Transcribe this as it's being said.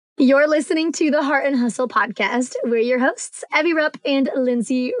You're listening to the Heart and Hustle podcast. We're your hosts, Evie Rupp and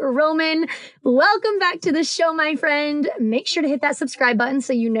Lindsay Roman. Welcome back to the show, my friend. Make sure to hit that subscribe button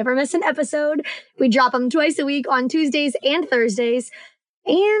so you never miss an episode. We drop them twice a week on Tuesdays and Thursdays.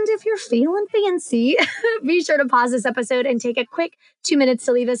 And if you're feeling fancy, be sure to pause this episode and take a quick 2 minutes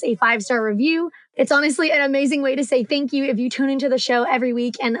to leave us a 5-star review. It's honestly an amazing way to say thank you if you tune into the show every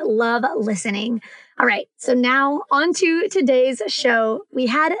week and love listening. All right, so now on to today's show. We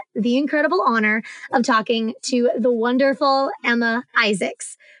had the incredible honor of talking to the wonderful Emma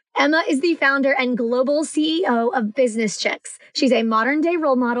Issacs. Emma is the founder and global CEO of Business Chicks. She's a modern-day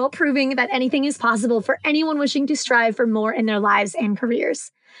role model, proving that anything is possible for anyone wishing to strive for more in their lives and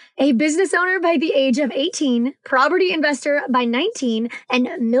careers. A business owner by the age of 18, property investor by 19, and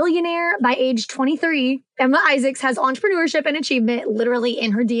millionaire by age 23, Emma Issacs has entrepreneurship and achievement literally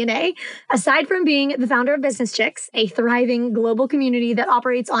in her DNA. Aside from being the founder of Business Chicks, a thriving global community that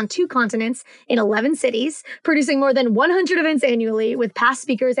operates on 2 continents in 11 cities, producing more than 100 events annually with past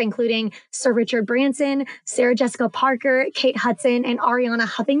speakers including Sir Richard Branson, Sarah Jessica Parker, Kate Hudson, and Ariana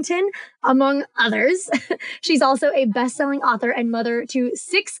Huffington, among others. She's also a best-selling author and mother to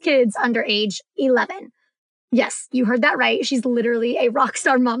 6 kids under age 11. Yes, you heard that right. She's literally a rock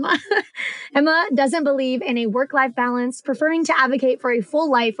star mama. Emma doesn't believe in a work-life balance, preferring to advocate for a full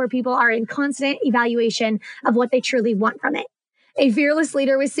life where people are in constant evaluation of what they truly want from it. A fearless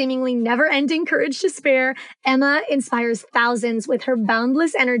leader with seemingly never-ending courage to spare, Emma inspires thousands with her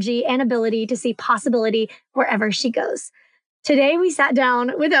boundless energy and ability to see possibility wherever she goes. Today, we sat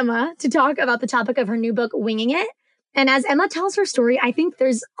down with Emma to talk about the topic of her new book, Winging It. And as Emma tells her story, I think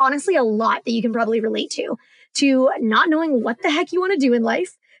there's honestly a lot that you can probably relate to not knowing what the heck you want to do in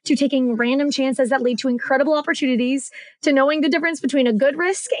life, to taking random chances that lead to incredible opportunities, to knowing the difference between a good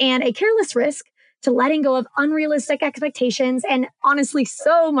risk and a careless risk, to letting go of unrealistic expectations, and honestly,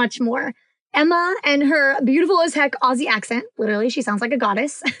 so much more. Emma and her beautiful as heck Aussie accent, literally, she sounds like a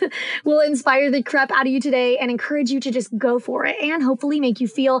goddess, will inspire the crap out of you today and encourage you to just go for it and hopefully make you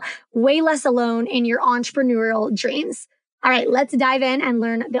feel way less alone in your entrepreneurial dreams. All right, let's dive in and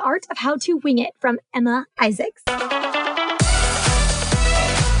learn the art of how to wing it from Emma Issacs.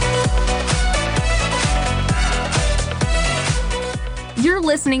 You're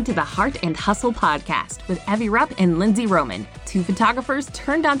listening to the Heart and Hustle podcast with Evie Rupp and Lindsay Roman, 2 photographers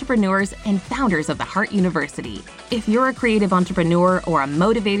turned entrepreneurs and founders of the Heart University. If you're a creative entrepreneur or a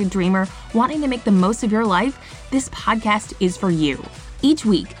motivated dreamer wanting to make the most of your life, this podcast is for you. Each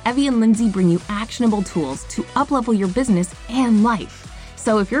week, Evie and Lindsay bring you actionable tools to uplevel your business and life.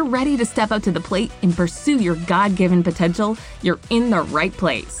 So if you're ready to step up to the plate and pursue your God-given potential, you're in the right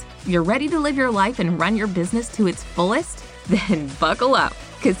place. You're ready to live your life and run your business to its fullest? Then buckle up,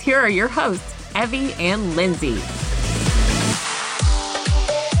 because here are your hosts, Evie and Lindsay.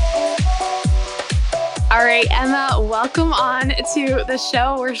 All right, Emma, welcome on to the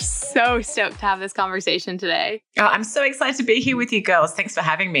show. We're so stoked to have this conversation today. Oh, I'm so excited to be here with you girls. Thanks for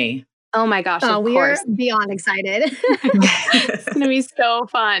having me. Oh my gosh, of we course. are beyond excited. It's going to be so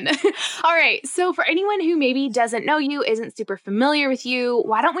fun. All right, so for anyone who maybe doesn't know you, isn't super familiar with you,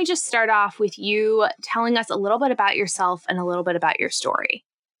 why don't we just start off with you telling us a little bit about yourself and a little bit about your story?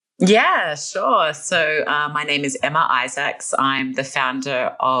 Yeah, sure. So my name is Emma Issacs. I'm the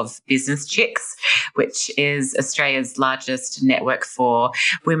founder of Business Chicks, which is Australia's largest network for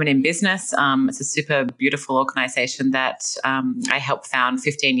women in business. It's a super beautiful organisation that I helped found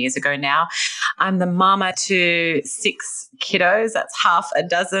 15 years ago now. I'm the mama to 6 kiddos. That's half a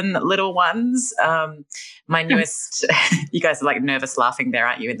dozen little ones. My newest, you guys are like nervous laughing there,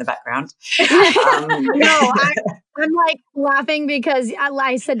 aren't you, in the background? No, I'm like laughing because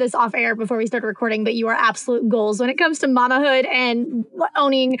I said this off air before we started recording, but you are absolute goals when it comes to mamahood and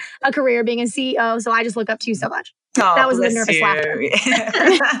owning a career, being a CEO. So I just look up to you so much. Oh, that was the nervous laughter.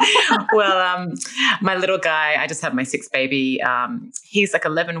 Well, my little guy, I just had my 6th baby. He's like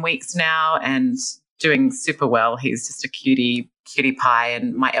 11 weeks now and doing super well. He's just a cutie pie,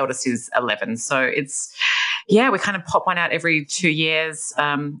 and my eldest is 11. So we kind of pop one out every 2 years.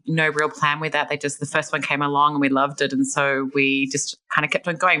 No real plan with that. The first one came along and we loved it. And so we just kind of kept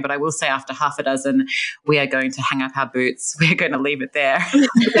on going. But I will say after half a dozen, we are going to hang up our boots. We're going to leave it there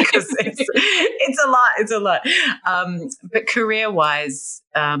because it's a lot. But career-wise,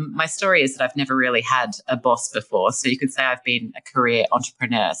 my story is that I've never really had a boss before. So you could say I've been a career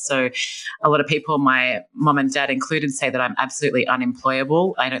entrepreneur. So a lot of people, my mom and dad included, say that I'm absolutely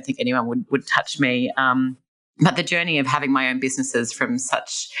unemployable. I don't think anyone would touch me. But the journey of having my own businesses from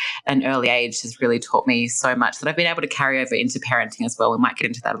such an early age has really taught me so much that I've been able to carry over into parenting as well. We might get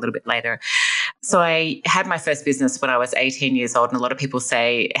into that a little bit later. So I had my first business when I was 18 years old, and a lot of people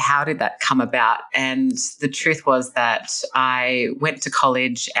say, how did that come about? And the truth was that I went to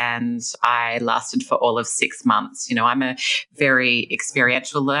college and I lasted for all of 6 months. I'm a very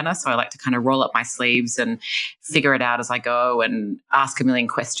experiential learner, so I like to kind of roll up my sleeves and figure it out as I go and ask a million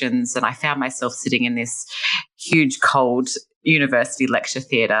questions. And I found myself sitting in this huge, cold university lecture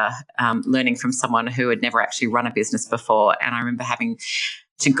theatre, learning from someone who had never actually run a business before. And I remember having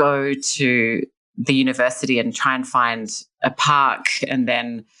to go to the university and try and find a park and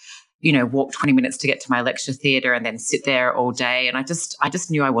then, walk 20 minutes to get to my lecture theatre and then sit there all day. And I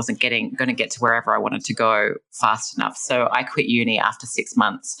just knew I wasn't going to get to wherever I wanted to go fast enough. So I quit uni after 6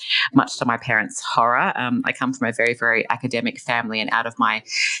 months, much to my parents' horror. I come from a very, very academic family, and out of my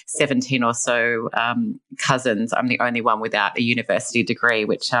 17 or so cousins, I'm the only one without a university degree,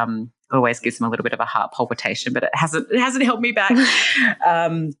 which always gives them a little bit of a heart palpitation, but it hasn't held me back.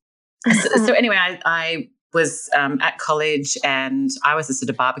 So anyway, I was at college, and I was just at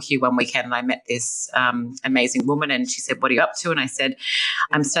a barbecue one weekend, and I met this amazing woman, and she said, "What are you up to?" And I said,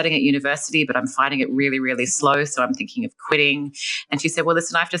 "I'm studying at university, but I'm finding it really, really slow, so I'm thinking of quitting." And she said, "Well,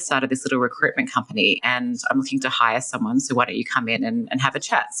 listen, I've just started this little recruitment company, and I'm looking to hire someone, so why don't you come in and have a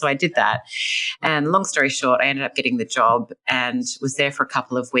chat?" So I did that, and long story short, I ended up getting the job and was there for a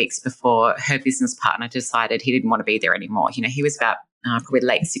couple of weeks before her business partner decided he didn't want to be there anymore. He was about probably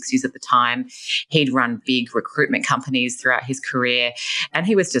late 60s at the time. He'd run big recruitment companies throughout his career. And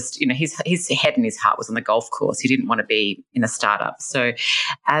he was just, his head and his heart was on the golf course. He didn't want to be in a startup. So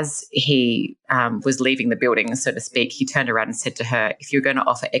as he was leaving the building, so to speak, he turned around and said to her, "If you're going to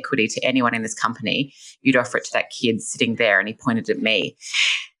offer equity to anyone in this company, you'd offer it to that kid sitting there." And he pointed at me.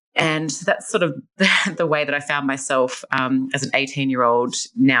 And that's sort of the way that I found myself as an 18-year-old,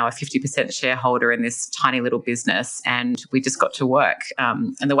 now a 50% shareholder in this tiny little business. And we just got to work.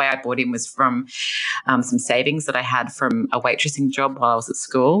 And the way I bought in was from some savings that I had from a waitressing job while I was at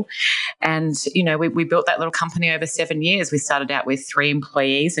school. And, we built that little company over 7 years. We started out with 3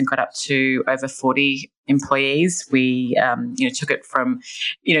 employees and got up to over 40 employees. We, took it from,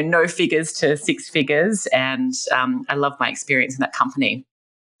 no figures to 6 figures. And I love my experience in that company.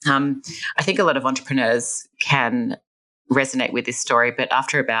 I think a lot of entrepreneurs can resonate with this story, but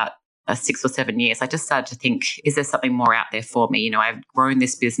after about 6 or 7 years, I just started to think, is there something more out there for me? I've grown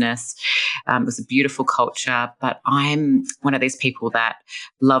this business. It was a beautiful culture, but I'm one of these people that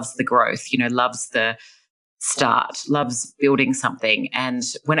loves the growth, loves the start, loves building something. And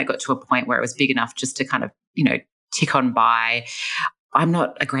when it got to a point where it was big enough just to kind of, tick on by, I'm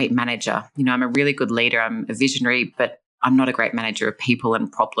not a great manager. I'm a really good leader. I'm a visionary, but I'm not a great manager of people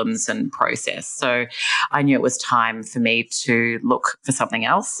and problems and process. So I knew it was time for me to look for something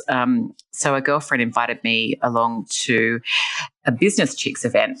else. So a girlfriend invited me along to a Business Chicks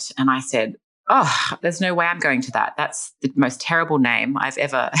event. And I said, "Oh, there's no way I'm going to that. That's the most terrible name I've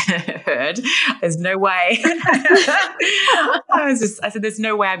ever heard. There's no way." I said, "There's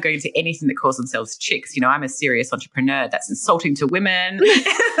no way I'm going to anything that calls themselves chicks. I'm a serious entrepreneur. That's insulting to women.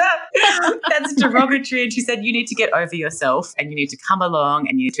 That's derogatory." And she said, "You need to get over yourself and you need to come along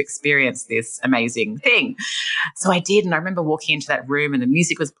and you need to experience this amazing thing." So I did. And I remember walking into that room and the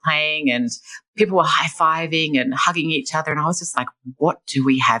music was playing and people were high-fiving and hugging each other. And I was just like, what do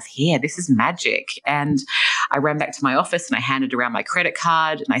we have here? This is magic. And I ran back to my office and I handed around my credit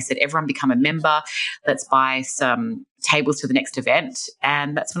card and I said, "Everyone become a member. Let's buy some tables to the next event."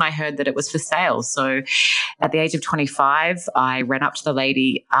 And that's when I heard that it was for sale. So at the age of 25, I ran up to the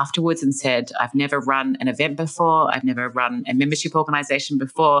lady afterwards and said, "I've never run an event before. I've never run a membership organization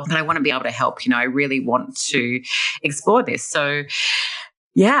before, and I want to be able to help. I really want to explore this." So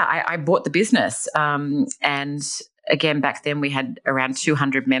yeah, I bought the business. And again, back then we had around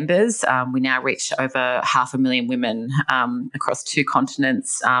 200 members. We now reach over 500,000 women across 2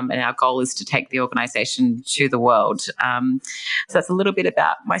 continents. And our goal is to take the organisation to the world. So that's a little bit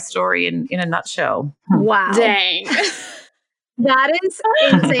about my story in a nutshell. Wow. Dang. That is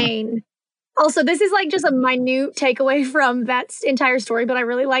insane. Also, this is like just a minute takeaway from that entire story, but I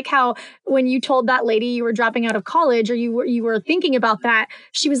really like how when you told that lady you were dropping out of college or you were thinking about that,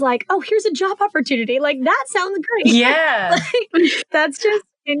 she was like, "Oh, here's a job opportunity." Like, that sounds great. Yeah. That's just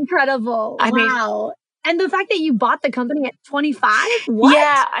incredible. Wow. And the fact that you bought the company at 25? What?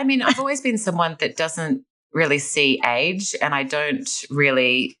 Yeah. I've always been someone that doesn't really see age, and I don't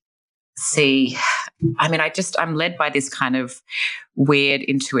really see, I'm led by this kind of weird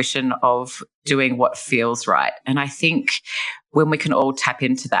intuition of doing what feels right. And I think when we can all tap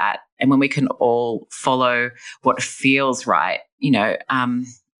into that and when we can all follow what feels right,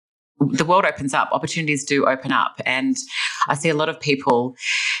 the world opens up, opportunities do open up. And I see a lot of people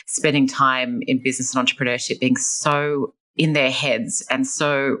spending time in business and entrepreneurship being so in their heads and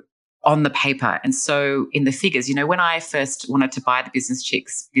so on the paper and so in the figures. You know, when I first wanted to buy the Business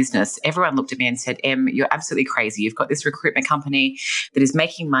Chicks business, everyone looked at me and said, Em, you're absolutely crazy. You've got this recruitment company that is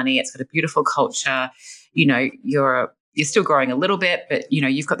making money. It's got a beautiful culture. You know, you're still growing a little bit, but, you know,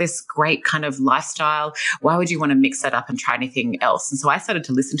 you've got this great kind of lifestyle. Why would you want to mix that up and try anything else? And so I started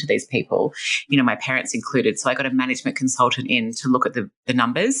to listen to these people, you know, my parents included. So I got a management consultant in to look at the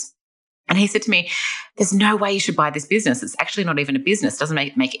numbers. And he said to me, there's no way you should buy this business. It's actually not even a business. It doesn't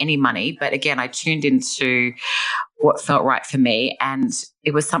make any money. But again, I tuned into what felt right for me. And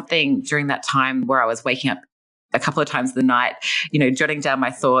it was something during that time where I was waking up a couple of times in the night, you know, jotting down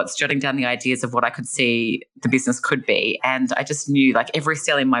my thoughts, jotting down the ideas of what I could see the business could be. And I just knew like every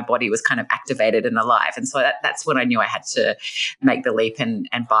cell in my body was kind of activated and alive. And so that's when I knew I had to make the leap and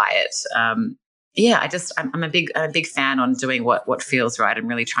buy it. I'm a big fan on doing what feels right and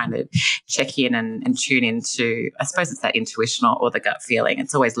really trying to check in and tune into, I suppose it's that intuition or the gut feeling.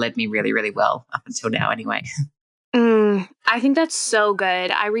 It's always led me really, really well up until now anyway. I think that's so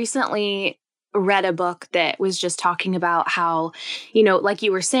good. I recently read a book that was just talking about how, you know, like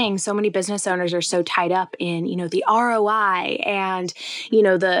you were saying, so many business owners are so tied up in, you know, the ROI and, you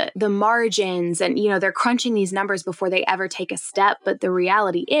know, the margins and, you know, they're crunching these numbers before they ever take a step. But the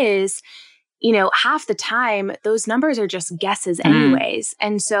reality is, you know, half the time those numbers are just guesses anyways.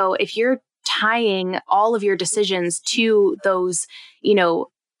 And so if you're tying all of your decisions to those, you know,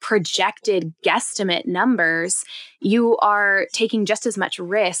 projected guesstimate numbers, you are taking just as much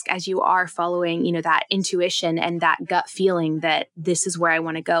risk as you are following, you know, that intuition and that gut feeling that this is where I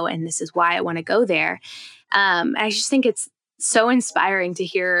want to go and this is why I want to go there. I just think it's so inspiring to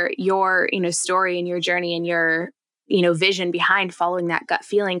hear your, you know, story and your journey and your, you know, vision behind following that gut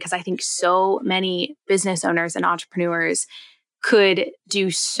feeling. Because I think so many business owners and entrepreneurs could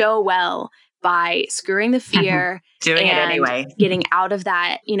do so well by screwing the fear, doing it anyway, getting out of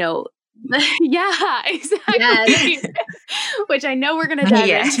that, you know, yeah, exactly. Yes. Which I know we're going to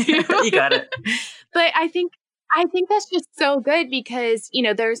dive into. You got it. But I think that's just so good because, you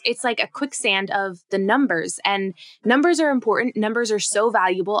know, it's like a quicksand of the numbers, and numbers are important. Numbers are so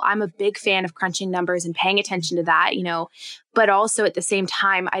valuable. I'm a big fan of crunching numbers and paying attention to that, you know, but also at the same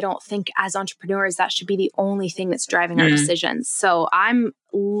time, I don't think as entrepreneurs, that should be the only thing that's driving our decisions. So I'm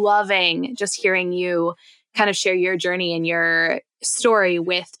loving just hearing you kind of share your journey and your story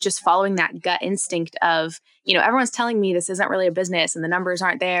with just following that gut instinct of, you know, everyone's telling me this isn't really a business and the numbers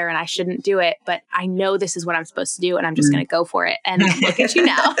aren't there and I shouldn't do it, but I know this is what I'm supposed to do and I'm just going to go for it. And look at you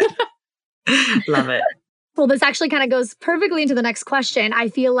now. Love it. Well, this actually kind of goes perfectly into the next question. I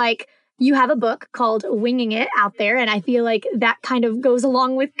feel like you have a book called Winging It out there. And I feel like that kind of goes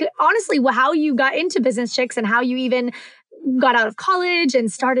along with, honestly, how you got into Business Chicks and how you even got out of college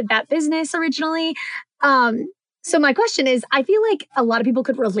and started that business originally. So my question is, I feel like a lot of people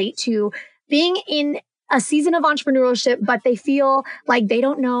could relate to being in a season of entrepreneurship, but they feel like they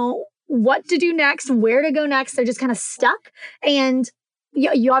don't know what to do next, where to go next. They're just kind of stuck. And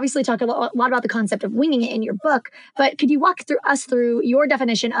you obviously talk a lot about the concept of winging it in your book, but could you walk us through your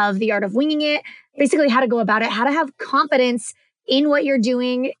definition of the art of winging it, basically how to go about it, how to have confidence in what you're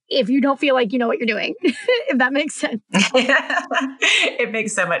doing if you don't feel like you know what you're doing, if that makes sense. It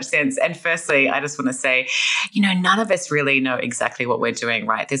makes so much sense. And firstly, I just want to say, you know, none of us really know exactly what we're doing,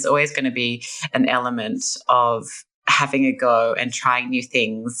 right? There's always going to be an element of having a go and trying new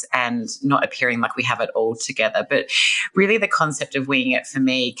things and not appearing like we have it all together. But really the concept of winging it for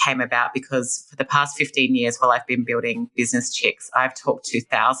me came about because for the past 15 years while I've been building Business Chicks, I've talked to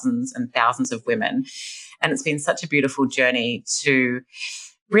thousands and thousands of women. And it's been such a beautiful journey to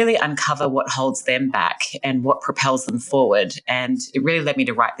really uncover what holds them back and what propels them forward. And it really led me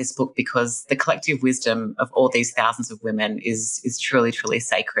to write this book because the collective wisdom of all these thousands of women is truly, truly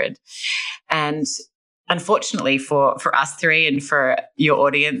sacred. And unfortunately for us three and for your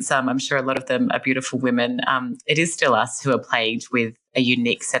audience, I'm sure a lot of them are beautiful women, it is still us who are plagued with a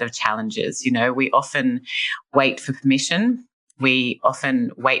unique set of challenges. You know, we often wait for permission. We often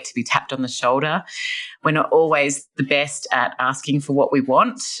wait to be tapped on the shoulder. We're not always the best at asking for what we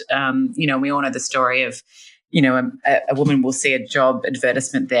want. You know, we all know the story of, you know, a woman will see a job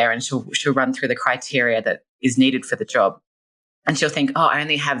advertisement there and she'll run through the criteria that is needed for the job. And she'll think, oh, I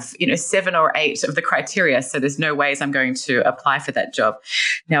only have, you know, 7 or 8 of the criteria, so there's no ways I'm going to apply for that job.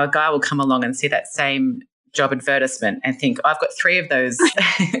 Now, a guy will come along and see that same job advertisement and think, I've got 3 of those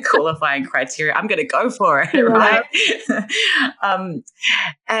qualifying criteria. I'm going to go for it, right?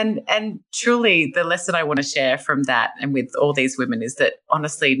 And truly, the lesson I want to share from that and with all these women is that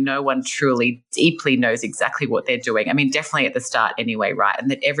honestly, no one truly deeply knows exactly what they're doing. I mean, definitely at the start anyway, right?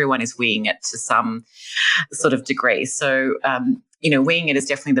 And that everyone is winging it to some sort of degree. So, Winging It is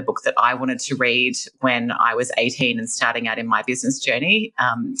definitely the book that I wanted to read when I was 18 and starting out in my business journey.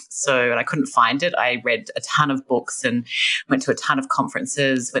 And I couldn't find it. I read a ton of books and went to a ton of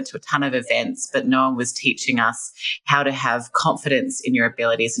conferences, went to a ton of events, but no one was teaching us how to have confidence in your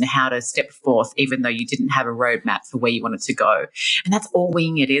abilities and how to step forth, even though you didn't have a roadmap for where you wanted to go. And that's all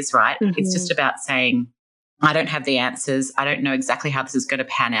Winging It is, right? Mm-hmm. It's just about saying, I don't have the answers. I don't know exactly how this is going to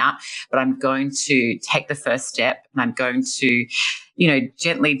pan out, but I'm going to take the first step and I'm going to,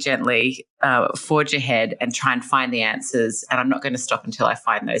 gently forge ahead and try and find the answers. And I'm not going to stop until I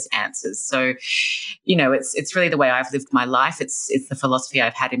find those answers. So, it's really the way I've lived my life. It's the philosophy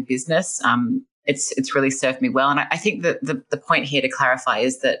I've had in business. It's really served me well. And I think that the point here to clarify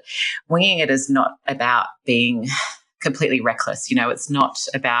is that winging it is not about being completely reckless. It's not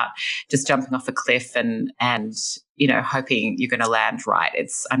about just jumping off a cliff and hoping you're going to land right.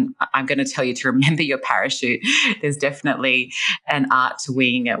 I'm going to tell you to remember your parachute. There's definitely an art to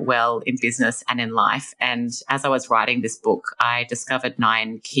winging it well in business and in life. And as I was writing this book, I discovered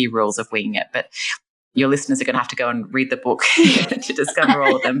 9 key rules of winging it. But your listeners are going to have to go and read the book to discover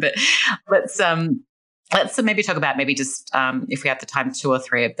all of them. But let's maybe talk about just if we have the time, 2 or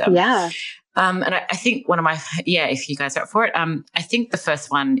 3 of them. Yeah. And I think if you guys are up for it, I think the first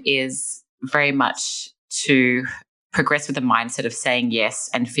one is very much to progress with the mindset of saying yes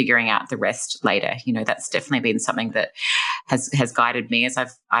and figuring out the rest later. That's definitely been something that has guided me as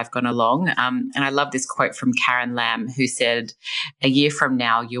I've gone along. And I love this quote from Karen Lamb, who said, "A year from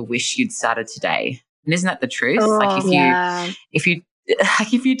now, you'll wish you'd started today." And isn't that the truth? Oh, If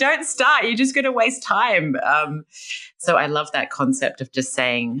you don't start, you're just going to waste time. So I love that concept of just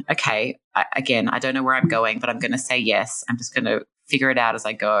saying, okay, I don't know where I'm going, but I'm going to say yes. I'm just going to figure it out as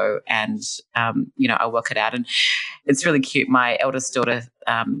I go, and I'll work it out. And it's really cute. My eldest daughter,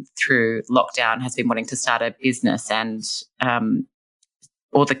 through lockdown, has been wanting to start a business, and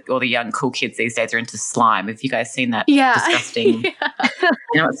all the young cool kids these days are into slime. Have you guys seen that? Yeah. Disgusting. Yeah.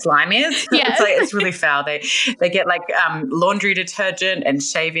 You know what slime is? Yes. It's really foul. They get laundry detergent and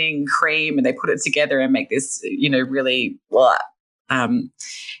shaving cream, and they put it together and make this really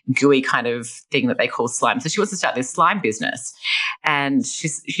gooey kind of thing that they call slime. So she wants to start this slime business, and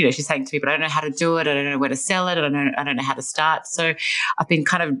she's saying to me, "But I don't know how to do it. I don't know where to sell it. I don't know how to start." So I've been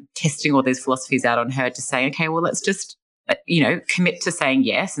kind of testing all these philosophies out on her, to say, okay, well, let's just commit to saying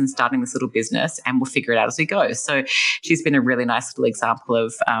yes and starting this little business, and we'll figure it out as we go. So she's been a really nice little example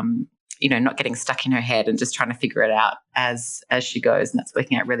of, not getting stuck in her head and just trying to figure it out as she goes. And that's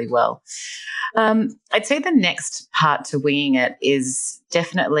working out really well. I'd say the next part to winging it is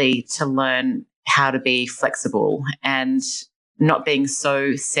definitely to learn how to be flexible and not being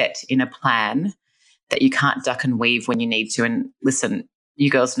so set in a plan that you can't duck and weave when you need to. And listen, you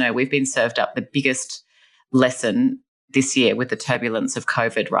girls know we've been served up the biggest lesson this year with the turbulence of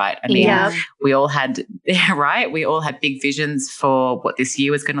COVID, right? I mean, we all had, right? We all had big visions for what this year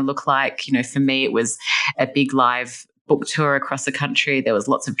was going to look like. For me, it was a big live book tour across the country. There was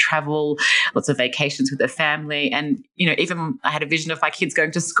lots of travel, lots of vacations with the family. And, even I had a vision of my kids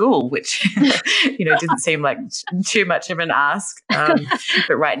going to school, which, didn't seem like too much of an ask.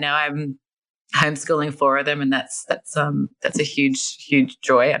 But right now I'm homeschooling 4 of them, and that's a huge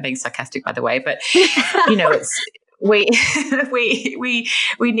joy. I'm being sarcastic, by the way, but it's we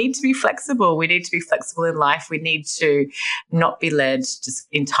need to be flexible. We need to be flexible in life. We need to not be led just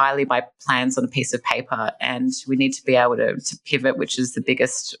entirely by plans on a piece of paper, and we need to be able to pivot, which is the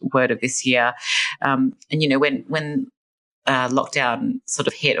biggest word of this year. And when lockdown sort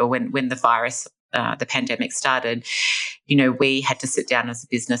of hit, or when the virus, the pandemic started, we had to sit down as a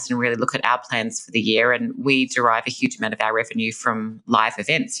business and really look at our plans for the year. And we derive a huge amount of our revenue from live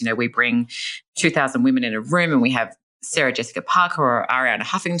events. We bring 2,000 women in a room, and we have Sarah Jessica Parker or Ariana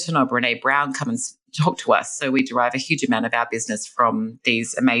Huffington or Brene Brown come and talk to us. So we derive a huge amount of our business from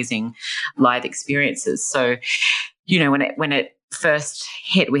these amazing live experiences. So, when it first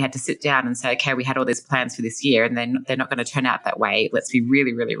hit, we had to sit down and say, okay, we had all these plans for this year, and then they're not going to turn out that way. Let's be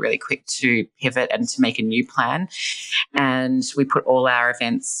really, really, really quick to pivot and to make a new plan. And we put all our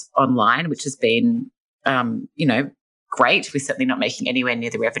events online, which has been, great. We're certainly not making anywhere near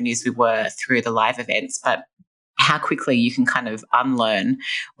the revenues we were through the live events, but how quickly you can kind of unlearn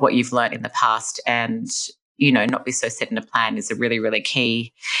what you've learned in the past and not be so set in a plan is a really, really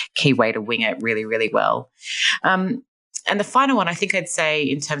key way to wing it really, really well. And the final one, I think I'd say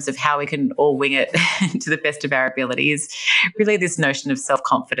in terms of how we can all wing it to the best of our abilities, really this notion of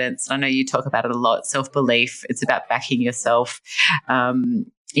self-confidence. I know you talk about it a lot, self-belief. It's about backing yourself.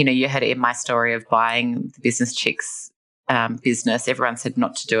 You heard it in my story of buying the Business Chicks business. Everyone said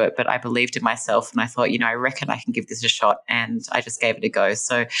not to do it, but I believed in myself and I thought, I reckon I can give this a shot, and I just gave it a go.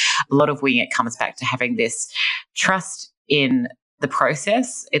 So a lot of winging it comes back to having this trust in the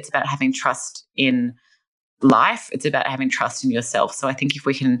process. It's about having trust in life. It's about having trust in yourself. So I think if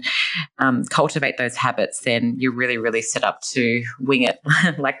we can cultivate those habits, then you're really, really set up to wing it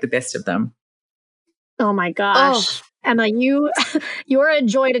like the best of them. Oh my gosh. Emma, you're a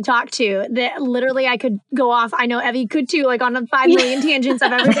joy to talk to. That literally I could go off. I know Evie could too, like on 5 million tangents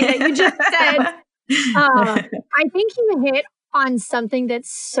of everything that you just said. I think you hit on something that's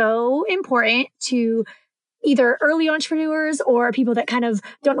so important to either early entrepreneurs or people that kind of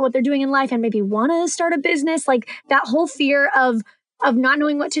don't know what they're doing in life and maybe want to start a business. Like that whole fear of not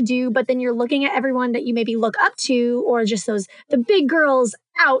knowing what to do, but then you're looking at everyone that you maybe look up to, or just the big girls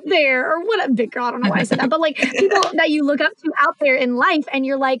out there, or what a big girl, I don't know why I said that, but like people that you look up to out there in life, and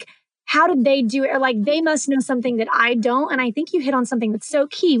you're like, how did they do it? Or like, they must know something that I don't. And I think you hit on something that's so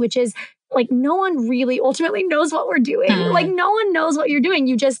key, which is like, no one really ultimately knows what we're doing. Like no one knows what you're doing.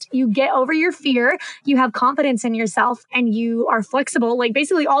 You get over your fear, you have confidence in yourself, and you are flexible, like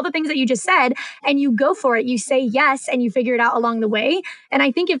basically all the things that you just said, and you go for it. You say yes, and you figure it out along the way. And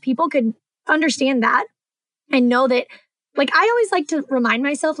I think if people could understand that and know that, like, I always like to remind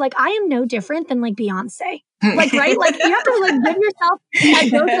myself, like, I am no different than like Beyonce. Like, right? Like you have to like give yourself a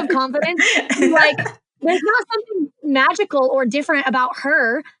dose of confidence. Like, there's not something magical or different about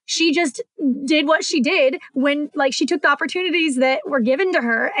her. She just did what she did when like she took the opportunities that were given to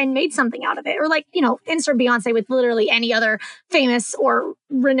her and made something out of it. Or like, insert Beyonce with literally any other famous or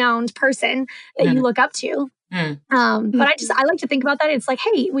renowned person that you look up to. But I like to think about that. It's like,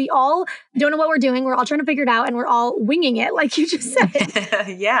 hey, we all don't know what we're doing. We're all trying to figure it out, and we're all winging it, like you just said.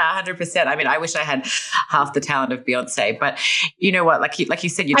 Yeah, 100%. I mean, I wish I had half the talent of Beyonce, but you know what? Like you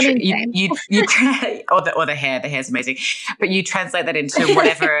said, or the hair. The hair's amazing, but you translate that into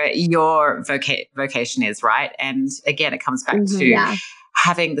whatever your vocation is, right? And again, it comes back to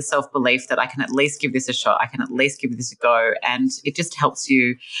having the self-belief that I can at least give this a shot, I can at least give this a go. And it just helps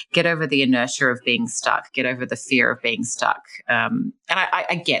you get over the inertia of being stuck, get over the fear of being stuck. And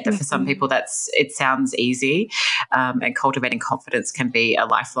I get that for some people it sounds easy, and cultivating confidence can be a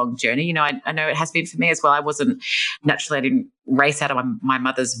lifelong journey. I know it has been for me as well. I didn't race out of my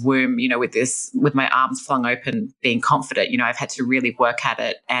mother's womb, with my arms flung open, being confident. I've had to really work at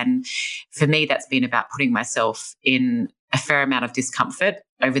it. And for me, that's been about putting myself in a fair amount of discomfort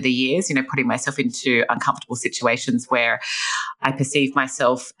over the years, putting myself into uncomfortable situations where I perceive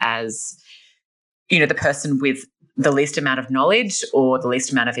myself as, the person with the least amount of knowledge or the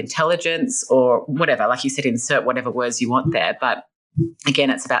least amount of intelligence or whatever. Like you said, insert whatever words you want there. But again,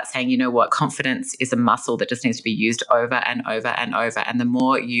 it's about saying, confidence is a muscle that just needs to be used over and over and over. And the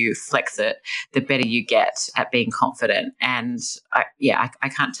more you flex it, the better you get at being confident. And I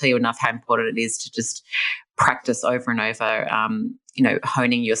can't tell you enough how important it is to just practice over and over,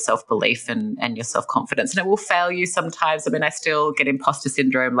 honing your self-belief and your self-confidence. And it will fail you sometimes. I mean, I still get imposter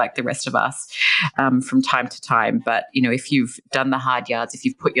syndrome like the rest of us from time to time. But, if you've done the hard yards, if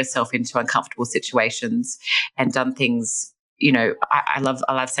you've put yourself into uncomfortable situations and done things, I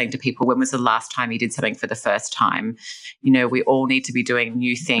love saying to people, when was the last time you did something for the first time? We all need to be doing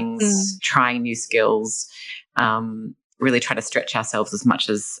new things, trying new skills, really trying to stretch ourselves as much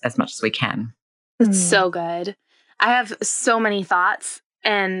as we can. It's so good. I have so many thoughts,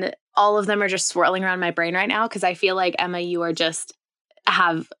 and all of them are just swirling around my brain right now, because I feel like, Emma, you are just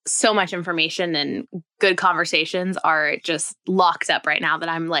have so much information, and good conversations are just locked up right now that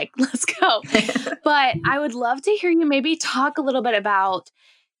I'm like, let's go. But I would love to hear you maybe talk a little bit about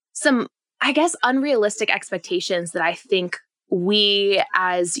some, I guess, unrealistic expectations that I think we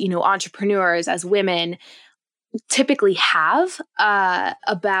as, entrepreneurs, as women, typically have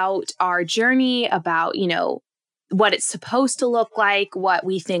about our journey, about, what it's supposed to look like, what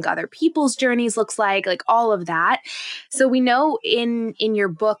we think other people's journeys looks like all of that. So we know in your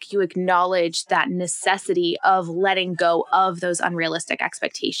book, you acknowledge that necessity of letting go of those unrealistic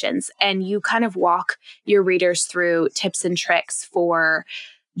expectations. And you kind of walk your readers through tips and tricks for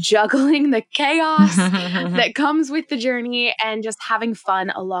juggling the chaos that comes with the journey and just having fun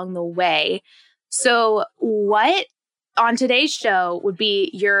along the way. So what on today's show would be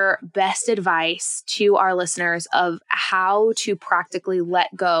your best advice to our listeners of how to practically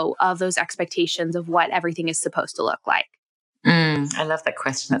let go of those expectations of what everything is supposed to look like? I love that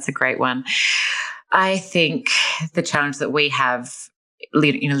question. That's a great one. I think the challenge that we have,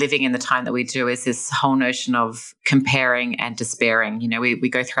 living in the time that we do, is this whole notion of comparing and despairing. We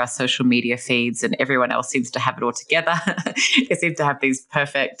go through our social media feeds and everyone else seems to have it all together. They seem to have these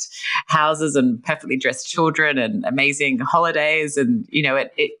perfect houses and perfectly dressed children and amazing holidays. And,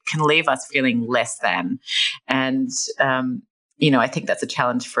 it can leave us feeling less than. And, I think that's a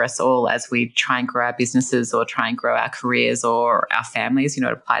challenge for us all as we try and grow our businesses or try and grow our careers or our families. It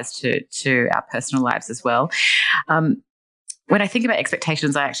applies to our personal lives as well. When I think about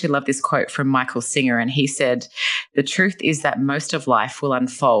expectations, I actually love this quote from Michael Singer, and he said, "The truth is that most of life will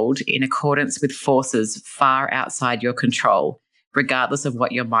unfold in accordance with forces far outside your control, regardless of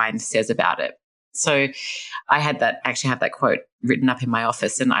what your mind says about it." So I have that quote written up in my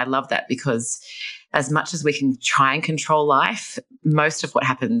office, and I love that because as much as we can try and control life, most of what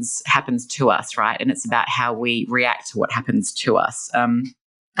happens to us, right? And it's about how we react to what happens to us.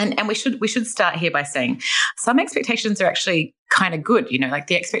 And we should start here by saying some expectations are actually kind of good. Like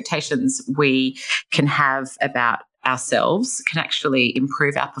the expectations we can have about ourselves can actually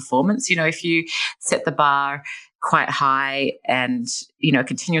improve our performance. If you set the bar quite high and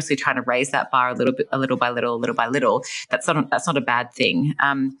continuously trying to raise that bar a little by little, that's not a bad thing.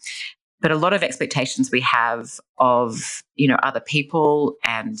 But a lot of expectations we have of, other people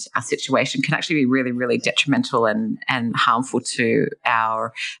and our situation can actually be really, really detrimental and harmful to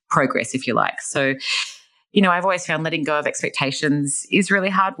our progress, if you like. So, I've always found letting go of expectations is really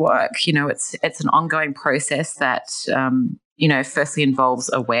hard work. It's an ongoing process that, firstly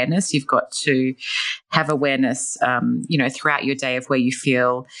involves awareness. You've got to have awareness, throughout your day of where you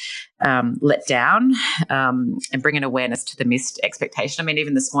feel let down, and bring an awareness to the missed expectation. I mean,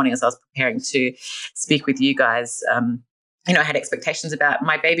 even this morning as I was preparing to speak with you guys, I had expectations about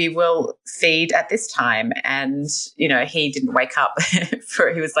my baby will feed at this time. And, he didn't wake up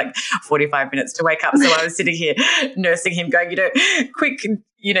he was like 45 minutes to wake up. So I was sitting here nursing him going, quick,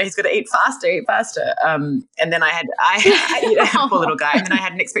 he's got to eat faster. And then poor little guy. And then I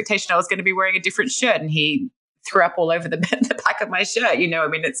had an expectation I was going to be wearing a different shirt, and he threw up all over the back of my shirt.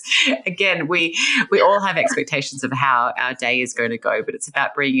 It's, again, we all have expectations of how our day is going to go, but it's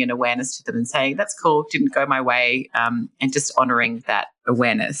about bringing an awareness to them and saying, that's cool, didn't go my way, and just honoring that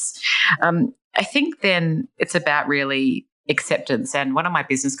awareness. I think then it's about really acceptance. And one of my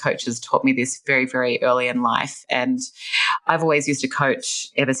business coaches taught me this very, very early in life. And I've always used a coach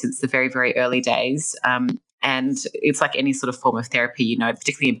ever since the very, very early days. And it's like any sort of form of therapy,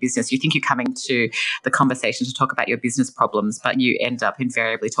 particularly in business. You think you're coming to the conversation to talk about your business problems, but you end up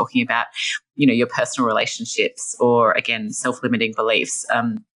invariably talking about, your personal relationships or, again, self-limiting beliefs.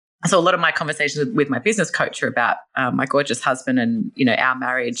 So a lot of my conversations with my business coach are about my gorgeous husband and, our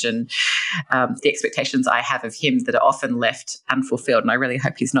marriage and the expectations I have of him that are often left unfulfilled. And I really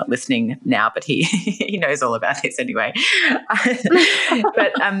hope he's not listening now, but he knows all about this anyway.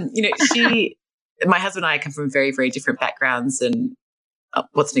 But, my husband and I come from very, very different backgrounds. And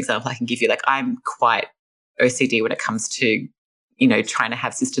what's an example I can give you? Like, I'm quite OCD when it comes to, trying to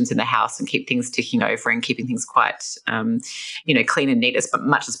have systems in the house and keep things ticking over and keeping things quite, clean and neat as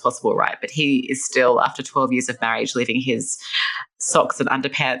much as possible, right? But he is still, after 12 years of marriage, leaving his socks and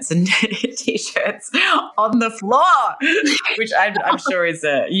underpants and T-shirts on the floor, which I'm sure is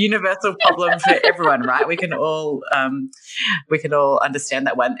a universal problem for everyone, right? We can all understand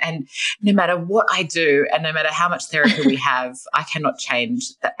that one. And no matter what I do, and no matter how much therapy we have, I cannot change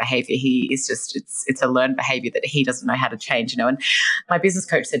that behavior. He is just, it's a learned behavior that he doesn't know how to change, And my business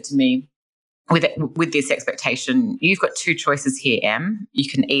coach said to me, with this expectation, you've got two choices here, Em. You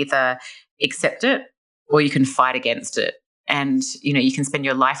can either accept it or you can fight against it. And, you can spend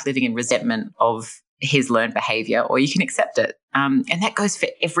your life living in resentment of his learned behavior, or you can accept it. And that goes for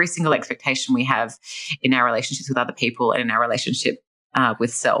every single expectation we have in our relationships with other people and in our relationship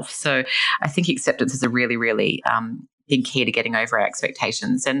with self. So I think acceptance is a really, really big key to getting over our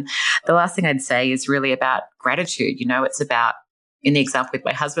expectations. And the last thing I'd say is really about gratitude. It's about, in the example with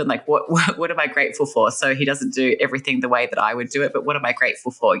my husband, like what am I grateful for? So he doesn't do everything the way that I would do it, but what am I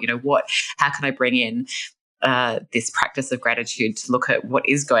grateful for? How can I bring in this practice of gratitude to look at what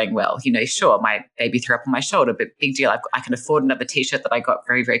is going well? Sure, my baby threw up on my shoulder, but big deal. I can afford another T-shirt that I got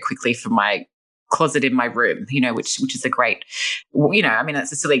very, very quickly from my closet in my room, which is a great,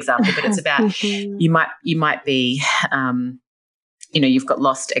 that's a silly example, but it's about, you might be, you've got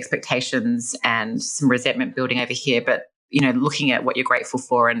lost expectations and some resentment building over here, but looking at what you're grateful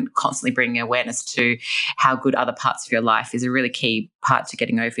for and constantly bringing awareness to how good other parts of your life is a really key part to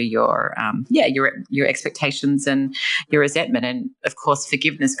getting over your expectations and your resentment. And of course,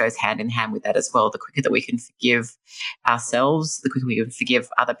 forgiveness goes hand in hand with that as well. The quicker that we can forgive ourselves, the quicker we can forgive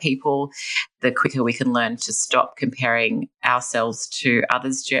other people, the quicker we can learn to stop comparing ourselves to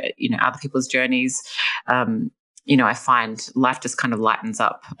others, other people's journeys. I find life just kind of lightens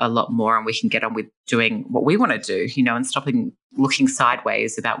up a lot more, and we can get on with doing what we want to do, and stopping looking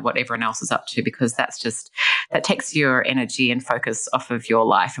sideways about what everyone else is up to, because that takes your energy and focus off of your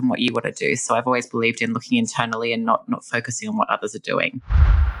life and what you want to do. So I've always believed in looking internally and not focusing on what others are doing.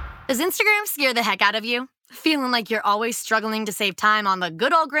 Does Instagram scare the heck out of you? Feeling like you're always struggling to save time on the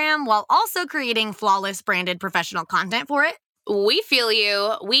good old gram while also creating flawless branded professional content for it? We feel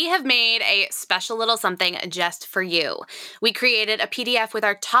you. We have made a special little something just for you. We created a PDF with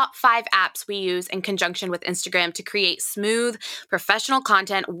our top 5 apps we use in conjunction with Instagram to create smooth, professional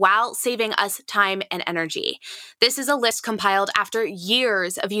content while saving us time and energy. This is a list compiled after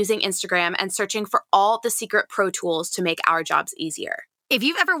years of using Instagram and searching for all the secret pro tools to make our jobs easier. If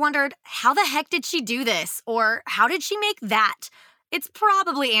you've ever wondered, how the heck did she do this? Or how did she make that? It's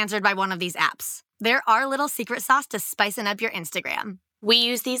probably answered by one of these apps. They're our little secret sauce to spicing up your Instagram. We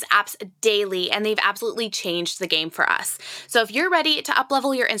use these apps daily, and they've absolutely changed the game for us. So if you're ready to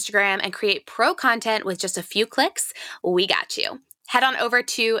uplevel your Instagram and create pro content with just a few clicks, we got you. Head on over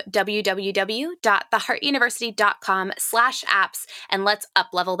to www.theheartuniversity.com/apps and let's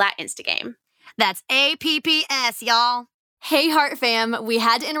uplevel that Instagame. That's APPS, y'all. Hey, Heart Fam, we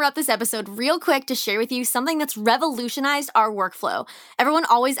had to interrupt this episode real quick to share with you something that's revolutionized our workflow. Everyone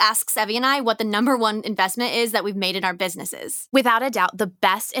always asks Evie and I what the number one investment is that we've made in our businesses. Without a doubt, the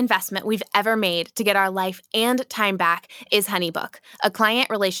best investment we've ever made to get our life and time back is HoneyBook, a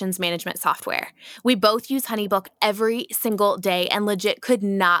client relations management software. We both use HoneyBook every single day and legit could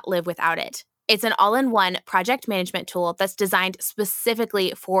not live without it. It's an all-in-one project management tool that's designed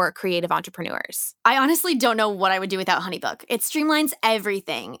specifically for creative entrepreneurs. I honestly don't know what I would do without HoneyBook. It streamlines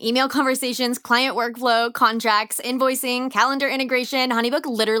everything. Email conversations, client workflow, contracts, invoicing, calendar integration. HoneyBook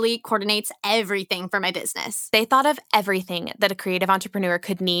literally coordinates everything for my business. They thought of everything that a creative entrepreneur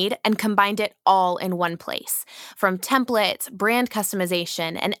could need and combined it all in one place. From templates, brand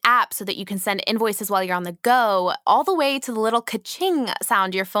customization, an app so that you can send invoices while you're on the go, all the way to the little ka-ching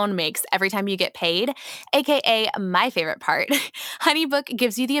sound your phone makes every time you get paid, aka my favorite part. HoneyBook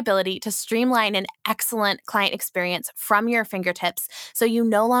gives you the ability to streamline an excellent client experience from your fingertips, so you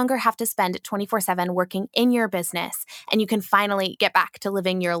no longer have to spend 24/7 working in your business, and you can finally get back to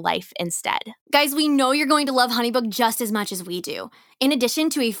living your life instead. Guys, we know you're going to love HoneyBook just as much as we do. In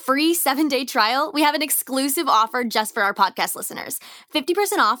addition to a free 7-day trial, we have an exclusive offer just for our podcast listeners.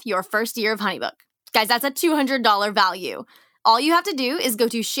 50% off your first year of HoneyBook. Guys, that's a $200 value. All you have to do is go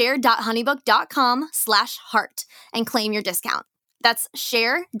to share.honeybook.com/heart and claim your discount. That's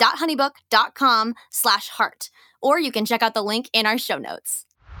share.honeybook.com/heart. Or you can check out the link in our show notes.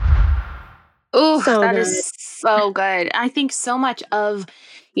 Oh, that is so good. I think so much of,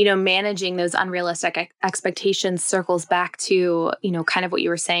 managing those unrealistic expectations circles back to, kind of what you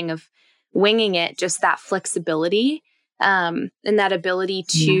were saying of winging it, just that flexibility and that ability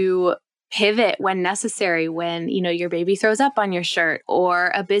to pivot when necessary, when, your baby throws up on your shirt,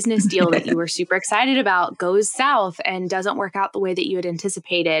 or a business deal that you were super excited about goes south and doesn't work out the way that you had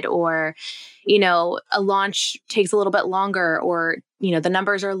anticipated, or, a launch takes a little bit longer, or, the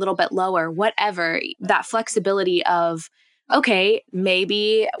numbers are a little bit lower, whatever. That flexibility of, okay,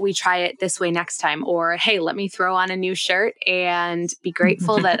 maybe we try it this way next time, or, hey, let me throw on a new shirt and be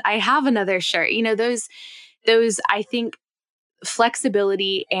grateful that I have another shirt. Those, I think,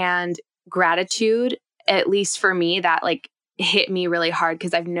 flexibility and gratitude, at least for me, that hit me really hard,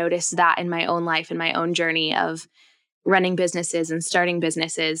 because I've noticed that in my own life, in my own journey of running businesses and starting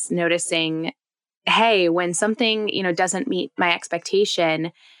businesses, noticing, hey, when something, doesn't meet my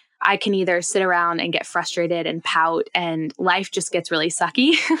expectation, I can either sit around and get frustrated and pout and life just gets really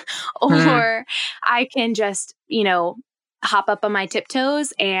sucky, or I can just, hop up on my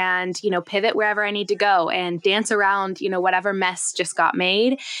tiptoes and, pivot wherever I need to go and dance around, whatever mess just got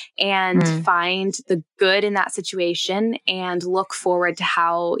made, and find the good in that situation and look forward to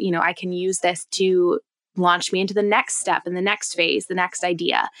how, I can use this to launch me into the next step and the next phase, the next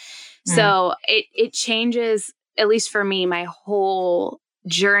idea. So it changes, at least for me, my whole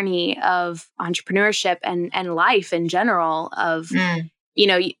journey of entrepreneurship and life in general, of,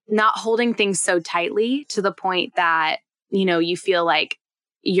 not holding things so tightly to the point that, you feel like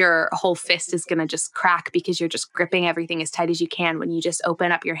your whole fist is going to just crack because you're just gripping everything as tight as you can, when you just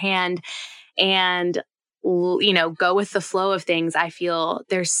open up your hand and go with the flow of things, I feel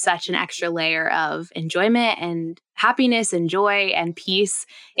there's such an extra layer of enjoyment and happiness and joy and peace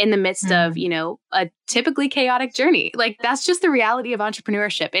in the midst of, a typically chaotic journey. Like, that's just the reality of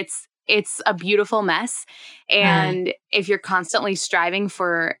entrepreneurship. It's a beautiful mess. And if you're constantly striving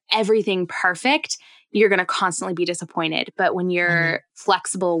for everything perfect, you're going to constantly be disappointed. But when you're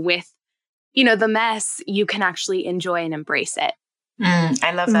flexible with, the mess, you can actually enjoy and embrace it.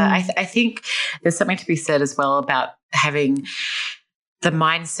 I love that. I think there's something to be said as well about having the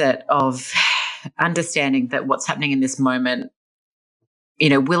mindset of understanding that what's happening in this moment,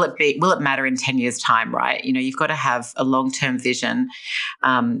 will it matter in 10 years' time, right? You've got to have a long-term vision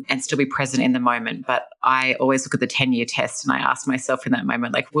and still be present in the moment. But I always look at the 10-year test and I ask myself in that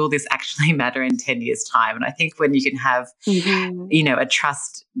moment, like, will this actually matter in 10 years' time? And I think when you can have, a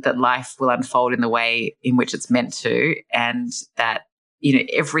trust that life will unfold in the way in which it's meant to, and that,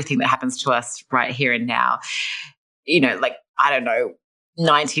 everything that happens to us right here and now, I don't know,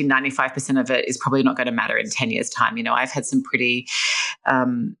 95% of it is probably not going to matter in 10 years' time. I've had some pretty,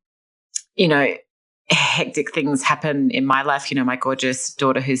 hectic things happen in my life. My gorgeous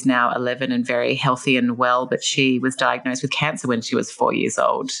daughter, who's now 11 and very healthy and well, but she was diagnosed with cancer when she was 4 years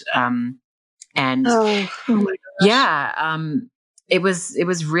old. It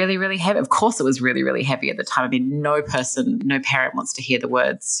was really, really heavy. Of course, it was really, really heavy at the time. I mean, no parent wants to hear the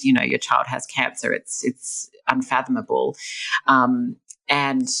words, your child has cancer. It's unfathomable.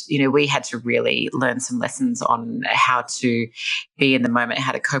 And, we had to really learn some lessons on how to be in the moment,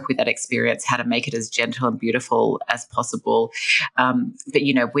 how to cope with that experience, how to make it as gentle and beautiful as possible. But,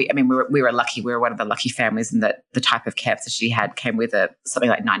 we were lucky. We were one of the lucky families in that the type of cancer she had came with something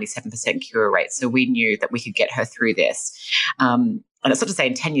like 97% cure rate. So we knew that we could get her through this. And it's not to say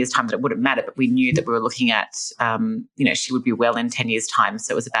in 10 years' time that it wouldn't matter, but we knew that we were looking at, she would be well in 10 years' time.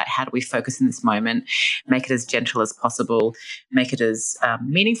 So it was about how do we focus in this moment, make it as gentle as possible, make it as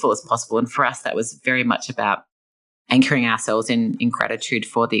meaningful as possible. And for us, that was very much about anchoring ourselves in gratitude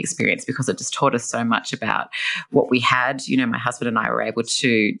for the experience, because it just taught us so much about what we had. My husband and I were able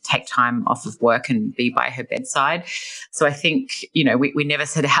to take time off of work and be by her bedside. So I think, we never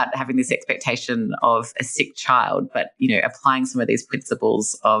set out having this expectation of a sick child, but, applying some of these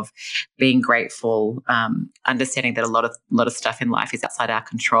principles of being grateful, understanding that a lot of stuff in life is outside our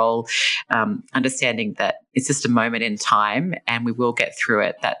control, understanding that it's just a moment in time and we will get through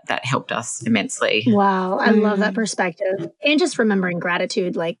it. That helped us immensely. Wow. I love that perspective. And just remembering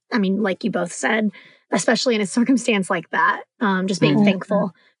gratitude, like you both said, especially in a circumstance like that, just being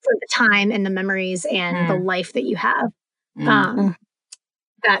thankful for the time and the memories and the life that you have.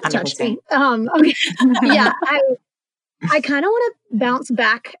 That touched me. Okay. Yeah. I kind of want to bounce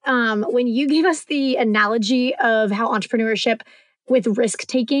back when you gave us the analogy of how entrepreneurship with risk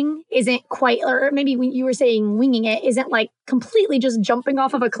taking isn't quite, or maybe when you were saying winging it isn't like completely just jumping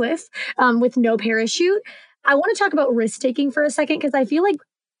off of a cliff with no parachute. I want to talk about risk taking for a second, because I feel like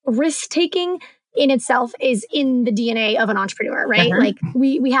risk taking in itself is in the DNA of an entrepreneur, right? Like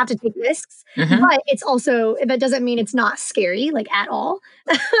we have to take risks, but it's also, that doesn't mean it's not scary, like at all.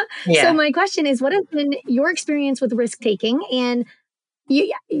 So my question is, what has been your experience with risk taking? And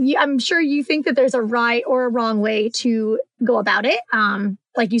I'm sure you think that there's a right or a wrong way to go about it.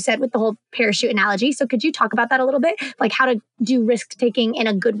 Like you said, with the whole parachute analogy. So could you talk about that a little bit? Like how to do risk taking in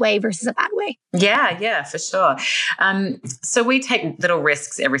a good way versus a bad way? Yeah, for sure. So we take little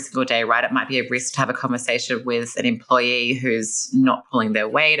risks every single day, right? It might be a risk to have a conversation with an employee who's not pulling their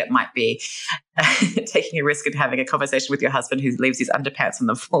weight. It might be taking a risk and having a conversation with your husband who leaves his underpants on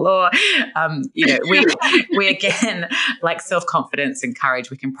the floor. We again, like self-confidence and courage,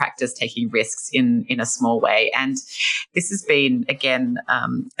 we can practice taking risks in a small way. And this has been, again,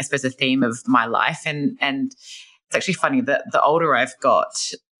 I suppose, a theme of my life. And it's actually funny that the older I've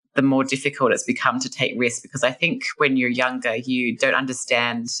got, the more difficult it's become to take risks, because I think when you're younger, you don't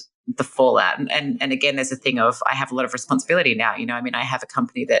understand the fallout. And again, there's a thing of, I have a lot of responsibility now. I have a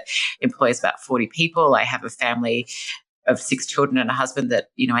company that employs about 40 people. I have a family of 6 children and a husband that,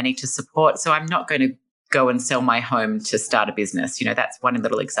 I need to support. So I'm not going to go and sell my home to start a business. That's one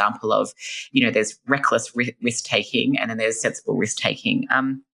little example of, there's reckless risk taking and then there's sensible risk taking.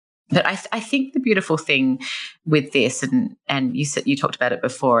 But I think the beautiful thing with this, and you talked about it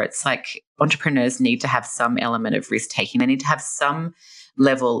before, it's like entrepreneurs need to have some element of risk taking. They need to have some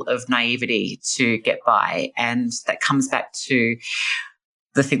level of naivety to get by. And that comes back to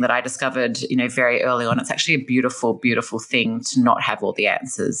the thing that I discovered, very early on. It's actually a beautiful, beautiful thing to not have all the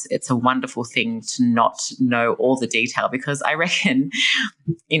answers. It's a wonderful thing to not know all the detail, because I reckon,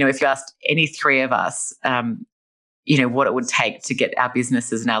 if you asked any three of us, what it would take to get our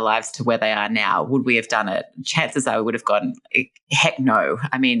businesses and our lives to where they are now. Would we have done it? Chances are we would have gone, heck no.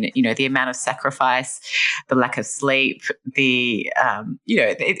 I mean, the amount of sacrifice, the lack of sleep,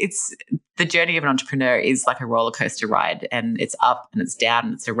 it's the journey of an entrepreneur is like a roller coaster ride, and it's up and it's down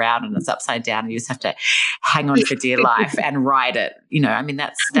and it's around and it's upside down, and you just have to hang on for dear life and ride it. I mean,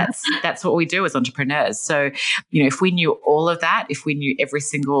 that's what we do as entrepreneurs. So, if we knew all of that, if we knew every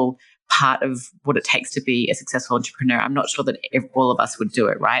single part of what it takes to be a successful entrepreneur, I'm not sure that all of us would do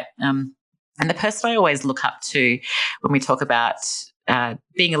it, right? And the person I always look up to when we talk about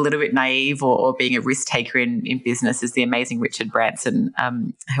being a little bit naive or being a risk taker in business is the amazing Richard Branson,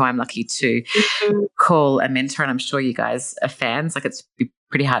 who I'm lucky to call a mentor, and I'm sure you guys are fans. Like, it's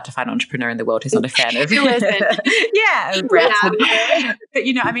pretty hard to find an entrepreneur in the world who's not a fan of. Who isn't? Yeah, Branson. But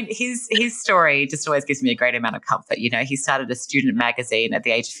I mean, his story just always gives me a great amount of comfort. He started a student magazine at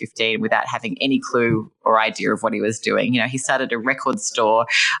the age of 15 without having any clue or idea of what he was doing. He started a record store.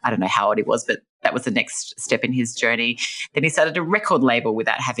 I don't know how old he was, but that was the next step in his journey. Then he started a record label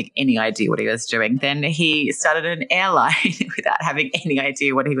without having any idea what he was doing. Then he started an airline without having any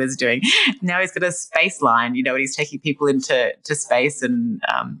idea what he was doing. Now he's got a space line, and he's taking people into space and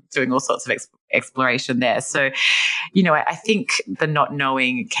doing all sorts of exploration there. So, I think the not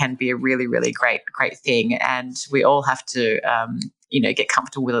knowing can be a really, really great thing. And we all have to, get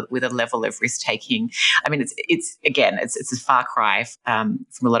comfortable with a level of risk taking. I mean, it's a far cry from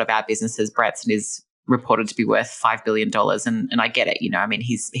a lot of our businesses. Branson is reported to be worth $5 billion. And I get it, I mean,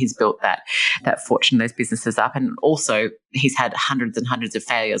 he's built that fortune, those businesses up. And also he's had hundreds and hundreds of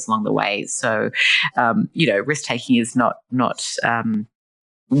failures along the way. So, risk taking is not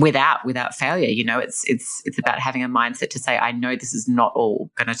without failure. It's about having a mindset to say, I know this is not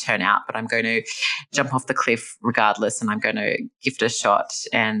all going to turn out, but I'm going to jump off the cliff regardless, and I'm going to give it a shot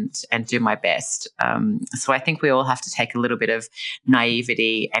and do my best. So I think we all have to take a little bit of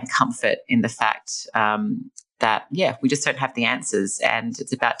naivety and comfort in the fact that, we just don't have the answers, and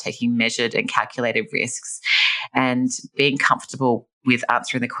it's about taking measured and calculated risks and being comfortable with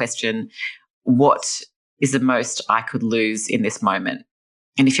answering the question, what is the most I could lose in this moment?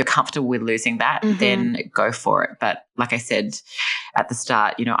 And if you're comfortable with losing that, then go for it. But like I said at the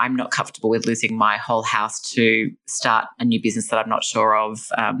start, I'm not comfortable with losing my whole house to start a new business that I'm not sure of.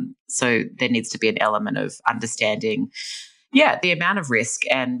 So there needs to be an element of understanding, the amount of risk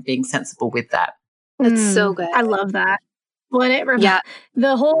and being sensible with that. That's so good. I love that. Well,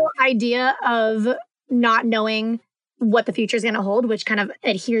 the whole idea of not knowing what the future is going to hold, which kind of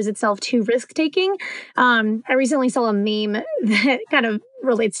adheres itself to risk taking. I recently saw a meme that kind of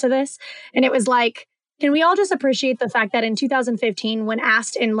relates to this. And it was like, can we all just appreciate the fact that in 2015, when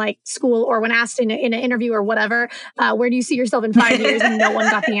asked in like school or when asked in an interview or whatever, where do you see yourself in 5 years? And no one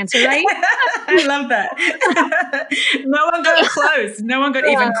got the answer right. I love that. No one got close. No one got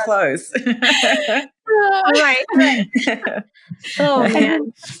even close. Right. Oh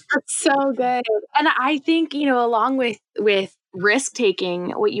man, that's so good. And I think, along with risk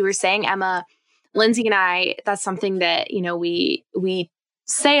taking, what you were saying, Emma, Lindsay and I, that's something that, we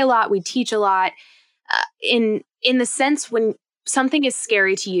say a lot, we teach a lot, in the sense when something is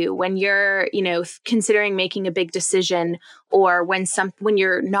scary to you, when you're, considering making a big decision, or when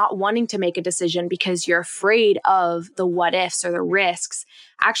you're not wanting to make a decision because you're afraid of the what ifs or the risks,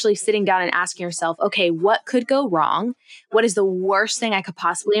 actually sitting down and asking yourself, okay, what could go wrong? What is the worst thing I could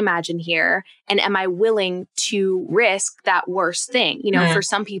possibly imagine here? And am I willing to risk that worst thing? For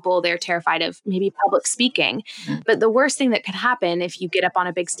some people, they're terrified of maybe public speaking. But the worst thing that could happen if you get up on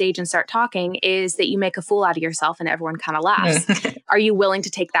a big stage and start talking is that you make a fool out of yourself and everyone kind of laughs. Are you willing to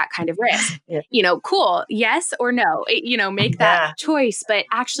take that kind of risk? Cool. Yes or no? Make that choice, but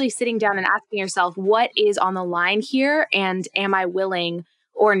actually sitting down and asking yourself, what is on the line here? And am I willing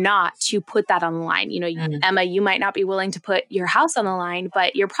or not to put that on the line? Emma, you might not be willing to put your house on the line,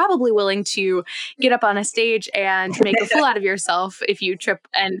 but you're probably willing to get up on a stage and make a fool out of yourself if you trip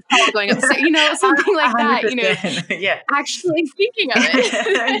and fall going upstairs, something like that, Yeah. Actually thinking of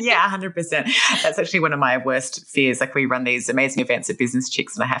it. Yeah, 100%. That's actually one of my worst fears. Like, we run these amazing events at Business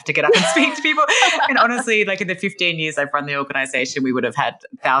Chicks and I have to get up and speak to people. And honestly, like in the 15 years I've run the organization, we would have had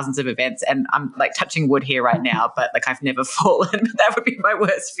thousands of events, and I'm like touching wood here right now, but like I've never fallen. That would be my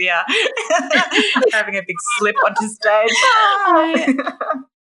worst fear. Having a big slip onto stage.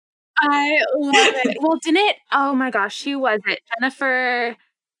 I love it. Well, oh my gosh, who was it? Jennifer,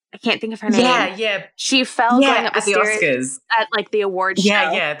 I can't think of her name. Yeah. She fell going up the stairs the Oscars at like the awards show.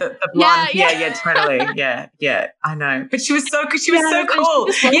 Yeah, the blonde. Yeah, totally. Yeah, I know. But she was so good. She was so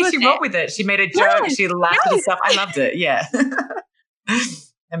cool. She rolled with it. She made a joke. She laughed at herself. I loved it. Yeah.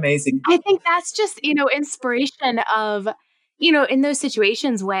 Amazing. I think that's just, inspiration of, in those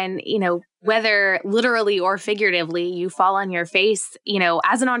situations when, whether literally or figuratively you fall on your face,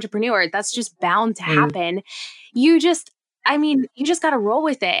 as an entrepreneur, that's just bound to happen. You just got to roll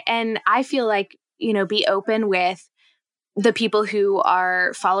with it. And I feel like, be open with the people who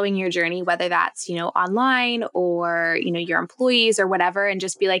are following your journey, whether that's, online or, your employees or whatever, and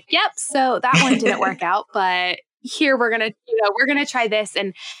just be like, yep, so that one didn't work out, but here we're going to try this.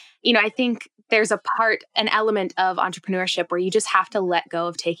 And, I think there's an element of entrepreneurship where you just have to let go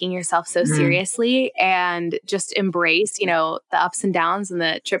of taking yourself so seriously and just embrace, the ups and downs and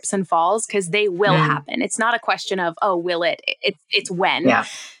the trips and falls, because they will happen. It's not a question of, oh, will it? It's when. Yeah.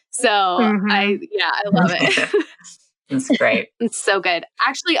 So I love it. That's great. It's so good.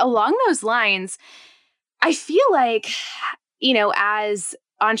 Actually, along those lines, I feel like, as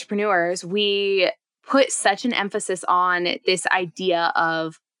entrepreneurs, we put such an emphasis on this idea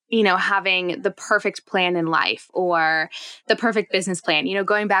of, having the perfect plan in life or the perfect business plan.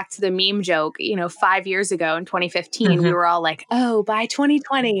 Going back to the meme joke, 5 years ago in 2015, we were all like, oh, by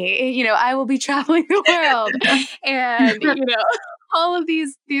 2020, I will be traveling the world. And, all of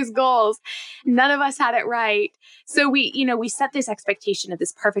these goals, none of us had it right. So we set this expectation of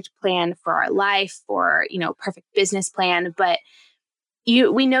this perfect plan for our life, for, perfect business plan. But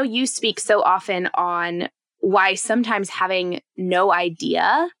we know you speak so often on why sometimes having no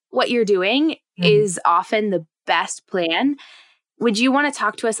idea what you're doing is often the best plan. Would you want to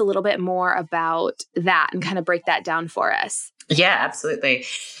talk to us a little bit more about that and kind of break that down for us? Yeah, absolutely.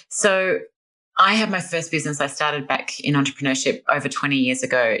 So I had my first business. I started back in entrepreneurship over 20 years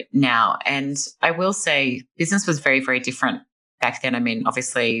ago now. And I will say business was very, very different back then. I mean,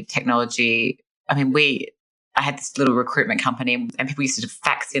 obviously technology, I had this little recruitment company and people used to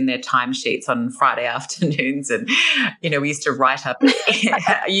fax in their timesheets on Friday afternoons. And, we used to write up,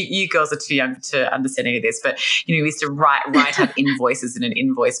 you girls are too young to understand any of this, but, we used to write up invoices in an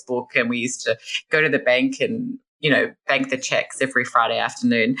invoice book, and we used to go to the bank and, bank the checks every Friday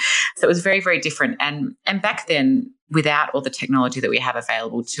afternoon. So it was very, very different. And back then, without all the technology that we have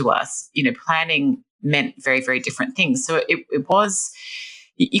available to us, planning meant very, very different things. So it was,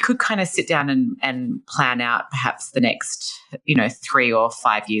 you could kind of sit down and plan out perhaps the next, 3 or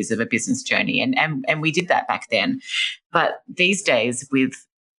 5 years of a business journey. And we did that back then. But these days with,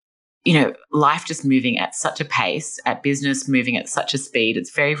 life just moving at such a pace, at business moving at such a speed,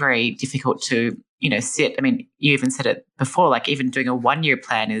 it's very, very difficult to, sit. I mean, you even said it before, like even doing a 1-year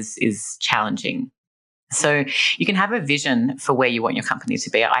plan is challenging. So you can have a vision for where you want your company to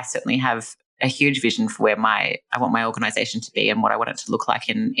be. I certainly have a huge vision for where I want my organization to be and what I want it to look like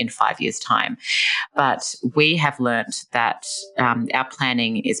in 5 years' time. But we have learnt that our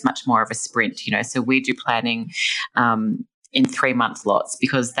planning is much more of a sprint, so we do planning in 3-month lots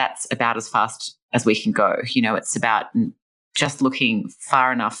because that's about as fast as we can go. It's about just looking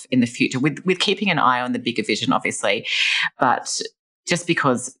far enough in the future with keeping an eye on the bigger vision, obviously. But just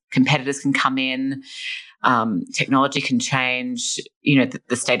because competitors can come in, technology can change,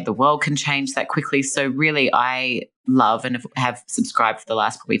 the state of the world can change that quickly. So really I love and have subscribed for the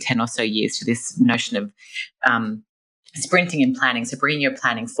last probably 10 or so years to this notion of sprinting and planning. So bringing your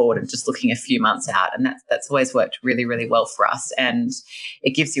planning forward and just looking a few months out. And that's always worked really, really well for us. And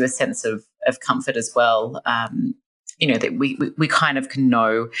it gives you a sense of comfort as well, that we kind of can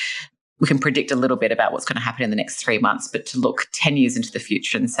know, we can predict a little bit about what's going to happen in the next 3 months, but to look 10 years into the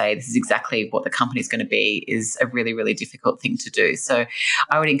future and say this is exactly what the company's going to be is a really, really difficult thing to do. So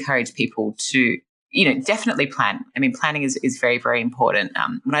I would encourage people to, definitely plan. I mean, planning is very, very important.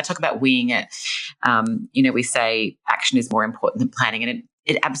 When I talk about winging it, we say action is more important than planning, and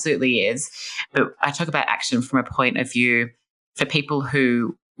it absolutely is. But I talk about action from a point of view for people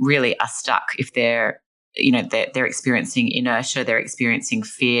who really are stuck. If they're experiencing inertia, they're experiencing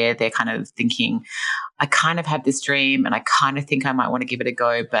fear, they're kind of thinking, I kind of have this dream and I kind of think I might want to give it a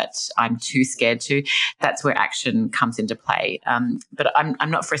go, but I'm too scared to. That's where action comes into play. But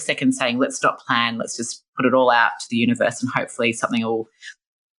I'm not for a second saying, let's not plan, let's just put it all out to the universe and hopefully something will,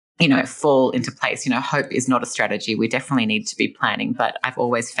 fall into place. Hope is not a strategy. We definitely need to be planning, but I've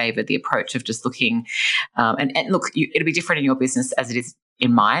always favored the approach of just looking, and look, it'll be different in your business as it is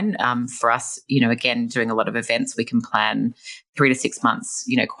in mine. For us, again, doing a lot of events, we can plan 3 to 6 months,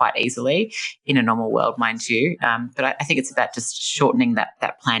 quite easily in a normal world, mind you. But I think it's about just shortening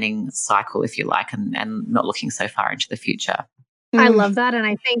that planning cycle, if you like, and not looking so far into the future. I love that. And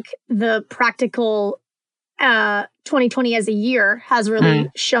I think the practical 2020 as a year has really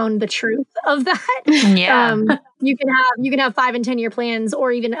shown the truth of that. Yeah. you can have 5 and 10 year plans,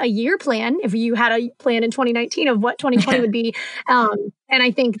 or even a year plan if you had a plan in 2019 of what 2020 would be. And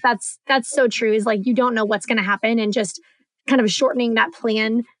I think that's so true, is like, you don't know what's going to happen, and just kind of shortening that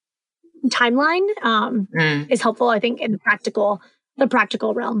plan timeline is helpful, I think, in the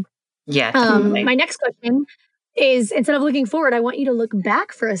practical realm. Yeah. Definitely. My next question is, instead of looking forward, I want you to look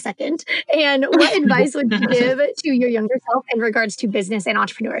back for a second. And what advice would you give to your younger self in regards to business and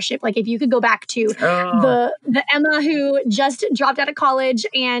entrepreneurship? Like, if you could go back to the Emma who just dropped out of college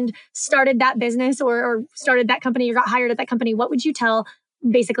and started that business, or started that company, or got hired at that company, what would you tell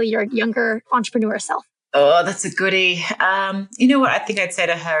basically your younger entrepreneur self? Oh, that's a goodie. You know what I think I'd say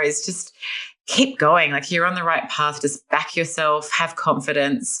to her is just keep going. Like, you're on the right path. Just back yourself, have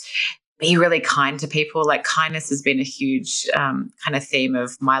confidence, be really kind to people. Like, kindness has been a huge kind of theme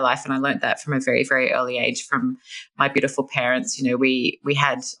of my life. And I learned that from a very, very early age from my beautiful parents. You know, we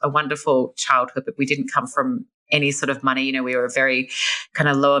had a wonderful childhood, but we didn't come from any sort of money. You know, we were a very kind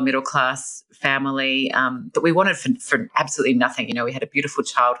of lower middle class family, but we wanted for absolutely nothing. You know, we had a beautiful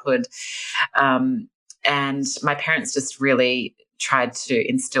childhood. And my parents just really tried to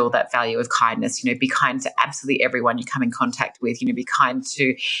instill that value of kindness. You know, be kind to absolutely everyone you come in contact with. You know, be kind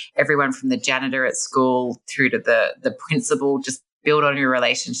to everyone from the janitor at school through to the principal. Just build on your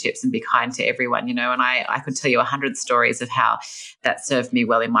relationships and be kind to everyone, you know. And I could tell you 100 stories of how that served me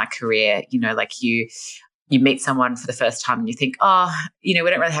well in my career. You know, like you meet someone for the first time and you think, oh, you know, we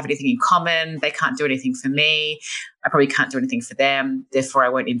don't really have anything in common. They can't do anything for me. I probably can't do anything for them. Therefore, I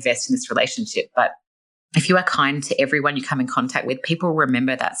won't invest in this relationship. But if you are kind to everyone you come in contact with, people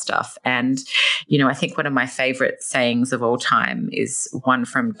remember that stuff. And, you know, I think one of my favorite sayings of all time is one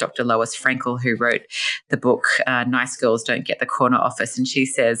from Dr. Lois Frankel, who wrote the book, Nice Girls Don't Get the Corner Office. And she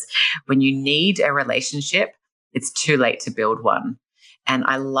says, when you need a relationship, it's too late to build one. And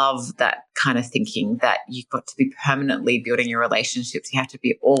I love that kind of thinking, that you've got to be permanently building your relationships. You have to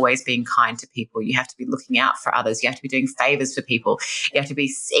be always being kind to people. You have to be looking out for others. You have to be doing favors for people. You have to be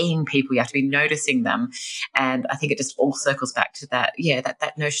seeing people. You have to be noticing them. And I think it just all circles back to that,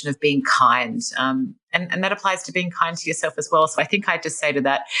 that notion of being kind. And that applies to being kind to yourself as well. So I think I'd just say to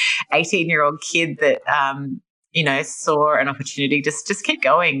that 18-year-old kid that, saw an opportunity, just keep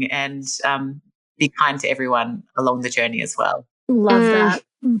going and be kind to everyone along the journey as well. Love that.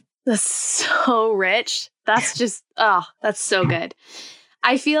 That's so rich. That's just, that's so good.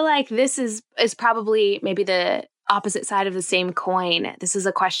 I feel like this is probably maybe the opposite side of the same coin. This is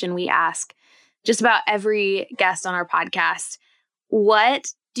a question we ask just about every guest on our podcast.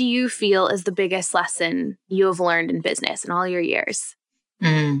 What do you feel is the biggest lesson you have learned in business in all your years?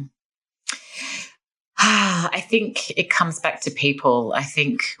 I think it comes back to people. I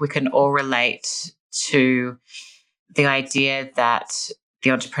think we can all relate to the idea that the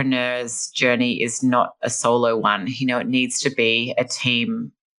entrepreneur's journey is not a solo one. You know, it needs to be a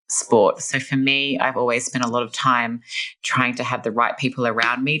team sport. So for me, I've always spent a lot of time trying to have the right people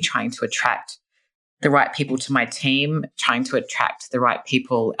around me, trying to attract the right people to my team, trying to attract the right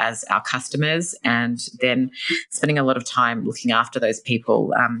people as our customers, and then spending a lot of time looking after those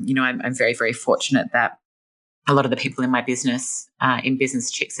people. I'm very, very fortunate that a lot of the people in my business, in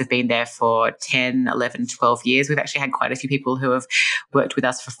Business Chicks, have been there for 10, 11, 12 years. We've actually had quite a few people who have worked with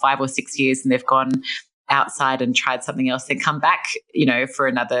us for 5 or 6 years, and they've gone outside and tried something else. They come back, for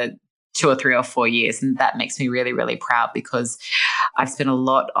another 2 or 3 or 4 years. And that makes me really, really proud, because I've spent a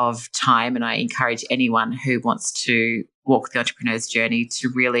lot of time, and I encourage anyone who wants to walk the entrepreneur's journey to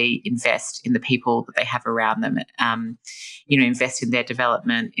really invest in the people that they have around them. Invest in their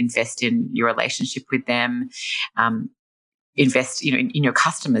development, invest in your relationship with them, invest, in your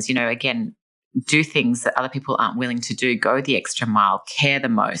customers. Again, do things that other people aren't willing to do. Go the extra mile, care the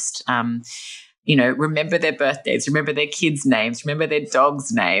most. Remember their birthdays, remember their kids' names, remember their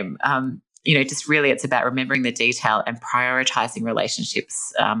dog's name. Just really it's about remembering the detail and prioritizing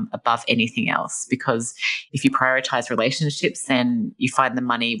relationships above anything else. Because if you prioritize relationships, then you find the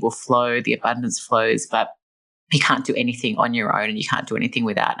money will flow, the abundance flows, but you can't do anything on your own, and you can't do anything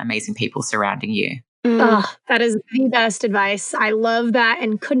without amazing people surrounding you. Oh, that is the best advice. I love that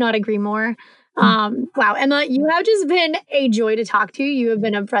and could not agree more. Wow, Emma, you have just been a joy to talk to. You have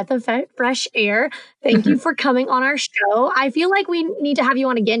been a breath of fresh air. Thank you for coming on our show. I feel like we need to have you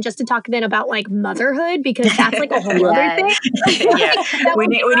on again just to talk then about like motherhood, because that's like a whole other thing. Yeah, we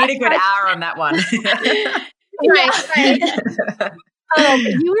need a good hour on that one. Right.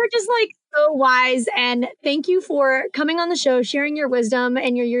 You are just like so wise, and thank you for coming on the show, sharing your wisdom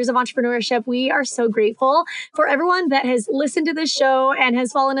and your years of entrepreneurship. We are so grateful for everyone that has listened to this show and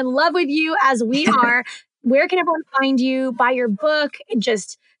has fallen in love with you as we are. Where can everyone find you, buy your book, and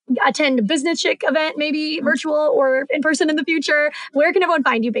just attend a Business Chick event, maybe virtual or in person in the future, where can everyone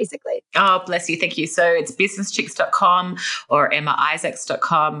find you basically? Oh, bless you. Thank you. So it's businesschicks.com or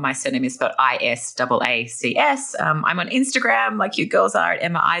emmaissacs.com. My surname is spelled Isaacs. I'm on Instagram like you girls are at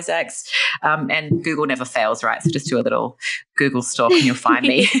Emma Isaacs. And Google never fails, right? So just do a little Google stalk and you'll find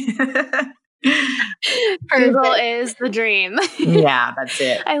me. Google is the dream. Yeah, that's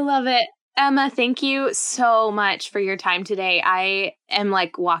it. I love it. Emma, thank you so much for your time today. I am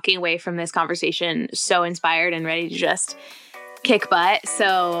like walking away from this conversation so inspired and ready to just kick butt.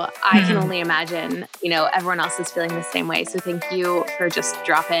 So I can only imagine, everyone else is feeling the same way. So thank you for just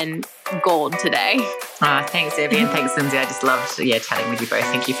dropping gold today. Thanks, Evie, and thanks, Lindsay. I just loved chatting with you both.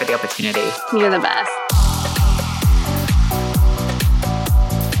 Thank you for the opportunity. You're the best.